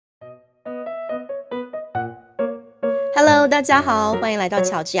Hello， 大家好，欢迎来到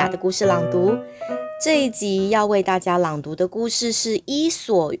乔治亚的故事朗读。这一集要为大家朗读的故事是《伊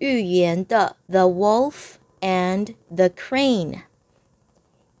索寓言》的 The Wolf and the Crane，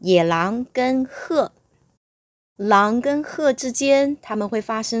 野狼跟鹤。狼跟鹤之间，他们会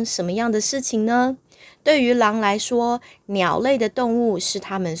发生什么样的事情呢？对于狼来说，鸟类的动物是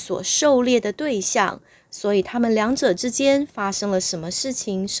他们所狩猎的对象，所以他们两者之间发生了什么事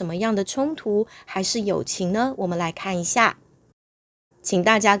情，什么样的冲突，还是友情呢？我们来看一下。请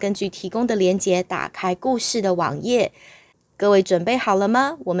大家根据提供的连结打开故事的网页。各位准备好了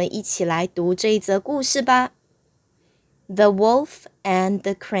吗？我们一起来读这一则故事吧。The Wolf and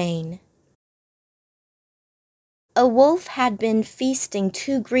the Crane.A wolf had been feasting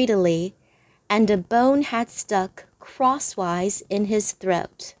too greedily, and a bone had stuck crosswise in his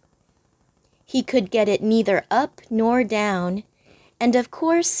throat. He could get it neither up nor down, and of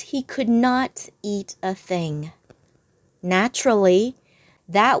course he could not eat a thing. Naturally,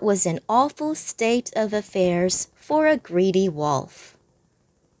 that was an awful state of affairs for a greedy wolf.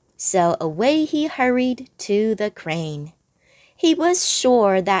 So away he hurried to the crane. He was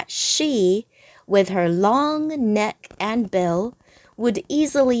sure that she,with her long neck and bill, would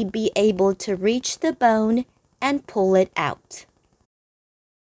easily be able to reach the bone and pull it out.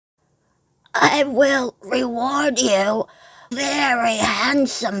 "I will reward you very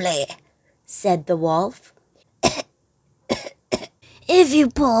handsomely," said the wolf, "if you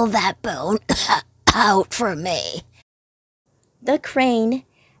pull that bone out for me." The crane,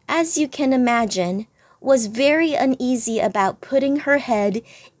 as you can imagine, was very uneasy about putting her head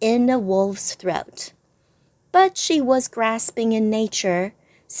in a wolf's throat. But she was grasping in nature,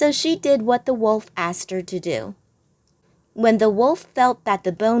 so she did what the wolf asked her to do. When the wolf felt that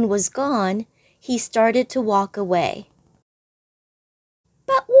the bone was gone, he started to walk away.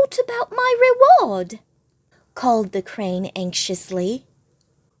 "But what about my reward?" called the crane anxiously.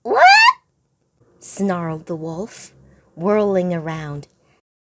 "What?" snarled the wolf, whirling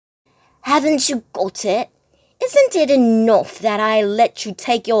around.Haven't you got it? Isn't it enough that I let you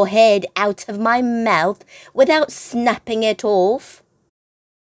take your head out of my mouth without snapping it off?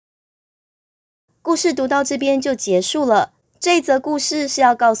 故事读到这边就结束了。这则故事是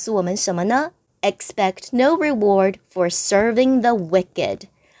要告诉我们什么呢？ Expect no reward for serving the wicked.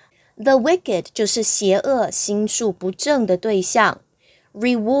 The wicked 就是邪恶、心术不正的对象。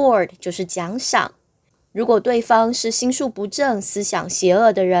Reward 就是奖赏。如果对方是心术不正、思想邪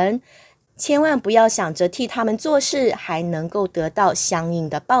恶的人，千万不要想着替他们做事，还能够得到相应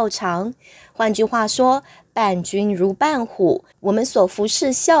的报偿。换句话说，伴君如伴虎，我们所服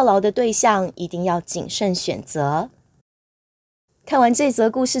侍效劳的对象一定要谨慎选择。看完这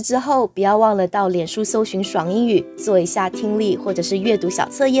则故事之后，不要忘了到脸书搜寻爽英语，做一下听力或者是阅读小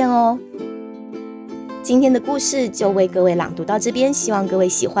测验哦。今天的故事就为各位朗读到这边，希望各位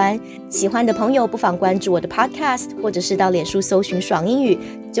喜欢。喜欢的朋友不妨关注我的 podcast， 或者是到脸书搜寻爽英语，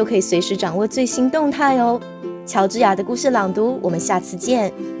就可以随时掌握最新动态哦。乔治亚的故事朗读，我们下次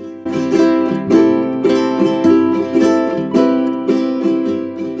见。